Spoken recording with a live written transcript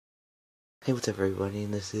Hey, what's up everybody,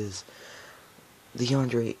 and this is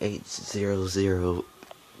DeAndre800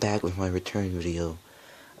 back with my return video.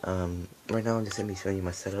 Right now I'm just going to be showing you my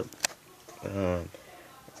setup.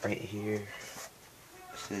 Right here,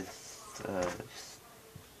 this is,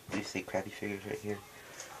 you say crappy figures right here,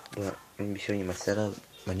 but I'm going to be showing you my setup,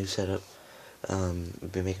 my new setup.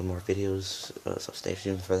 I've been making more videos, so stay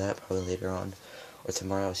tuned for that, probably later on, or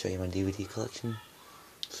tomorrow I'll show you my DVD collection.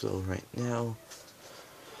 So right now,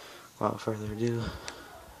 without further ado,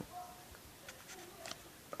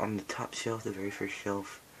 on the top shelf, the very first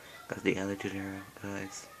shelf, got the Attitude Era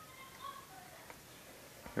guys.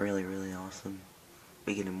 Really awesome.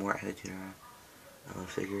 Be getting more Attitude Era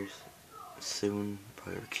figures soon.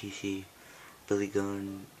 Probably Rikishi, Billy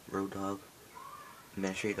Gunn, Road Dogg,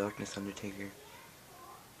 Ministry of Darkness, Undertaker.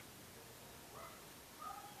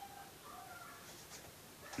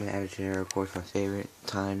 The Attitude Era, of course, my favorite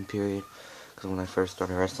time period, because when I first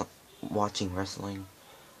started watching wrestling,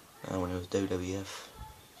 when it was WWF.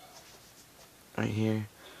 Right here,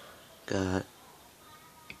 got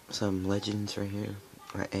some legends right here.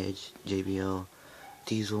 Got Edge, JBL,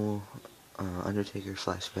 Diesel, Undertaker,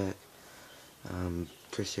 Flashback,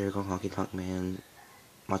 Chris Jericho, Honky Tonk Man,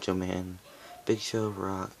 Macho Man, Big Show,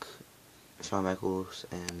 Rock, Shawn Michaels,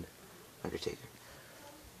 and Undertaker.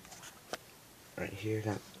 Right here,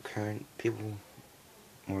 got current people,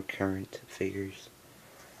 more current figures.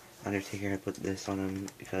 Undertaker, I put this on him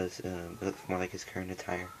because it looks more like his current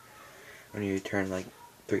attire when he returned like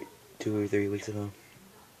 2 or 3 weeks ago.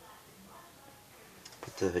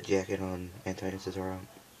 Put the jacket on Antonio Cesaro.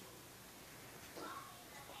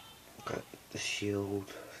 Got the Shield.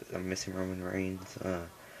 I'm missing Roman Reigns.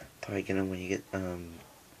 Probably get him when you get when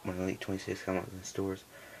Elite 26 come out in the stores.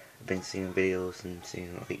 I've been seeing videos and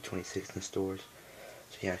seeing Elite 26 in the stores.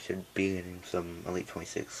 So yeah, I should be getting some Elite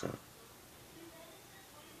 26. So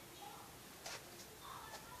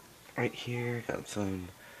right here, got some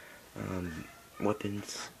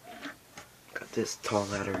weapons. Got this tall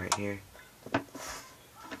ladder right here.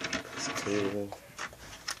 This table.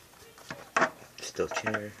 Steel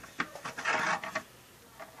chair.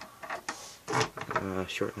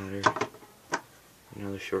 Short ladder.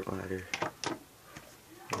 Another short ladder.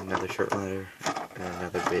 Another short ladder. And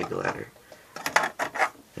another big ladder.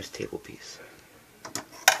 This table piece.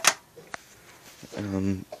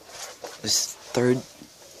 This third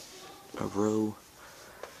row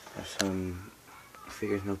of some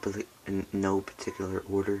figures in no particular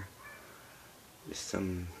order. Just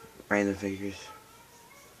some random figures.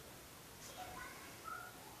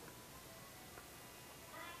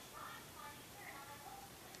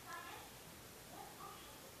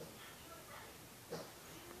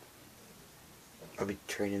 I'll be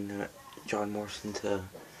trading John Morrison to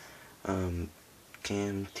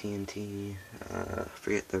Cam, TNT,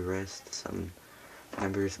 forget the rest, some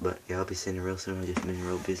members, but yeah, I'll be sending real soon. I've just been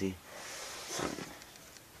real busy.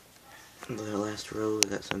 The last row, we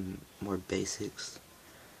got some more basics.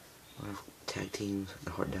 A lot of tag teams,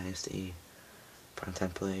 the Hart Dynasty,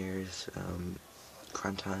 Primetime Players,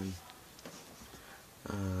 Crime Time,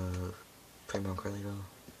 Primo Carlito.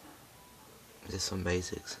 Just some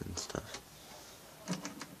basics and stuff.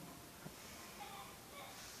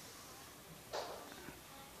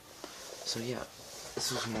 So yeah,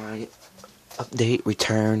 this was my update,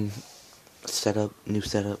 return, setup, new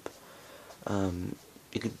setup. You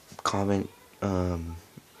could comment, you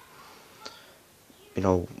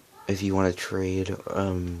know, if you want to trade.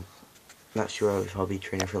 Not sure if I'll be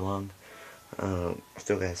trading for long.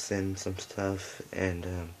 Still gotta send some stuff, and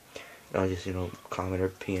just comment or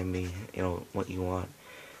PM me, what you want.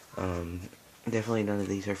 Definitely none of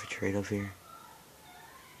these are for trade up here.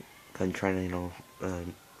 I'm trying to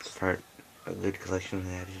start a good collection of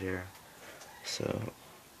the Attitude Era. So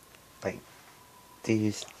like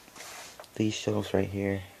these shelves right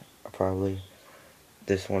here are probably,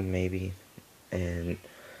 this one maybe, and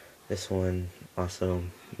this one also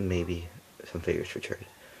maybe some figures for trade.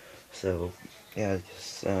 So yeah,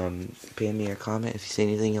 just PM me or comment if you see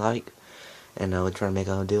anything you like, and we'll try to make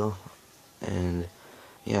a deal. And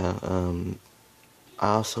yeah,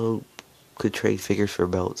 I also could trade figures for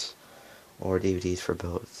belts or DVDs for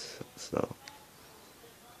belts. So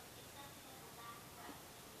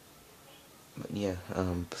but yeah,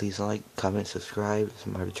 please like, comment, subscribe. This is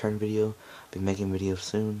my return video. I'll be making videos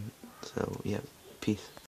soon. So yeah, peace.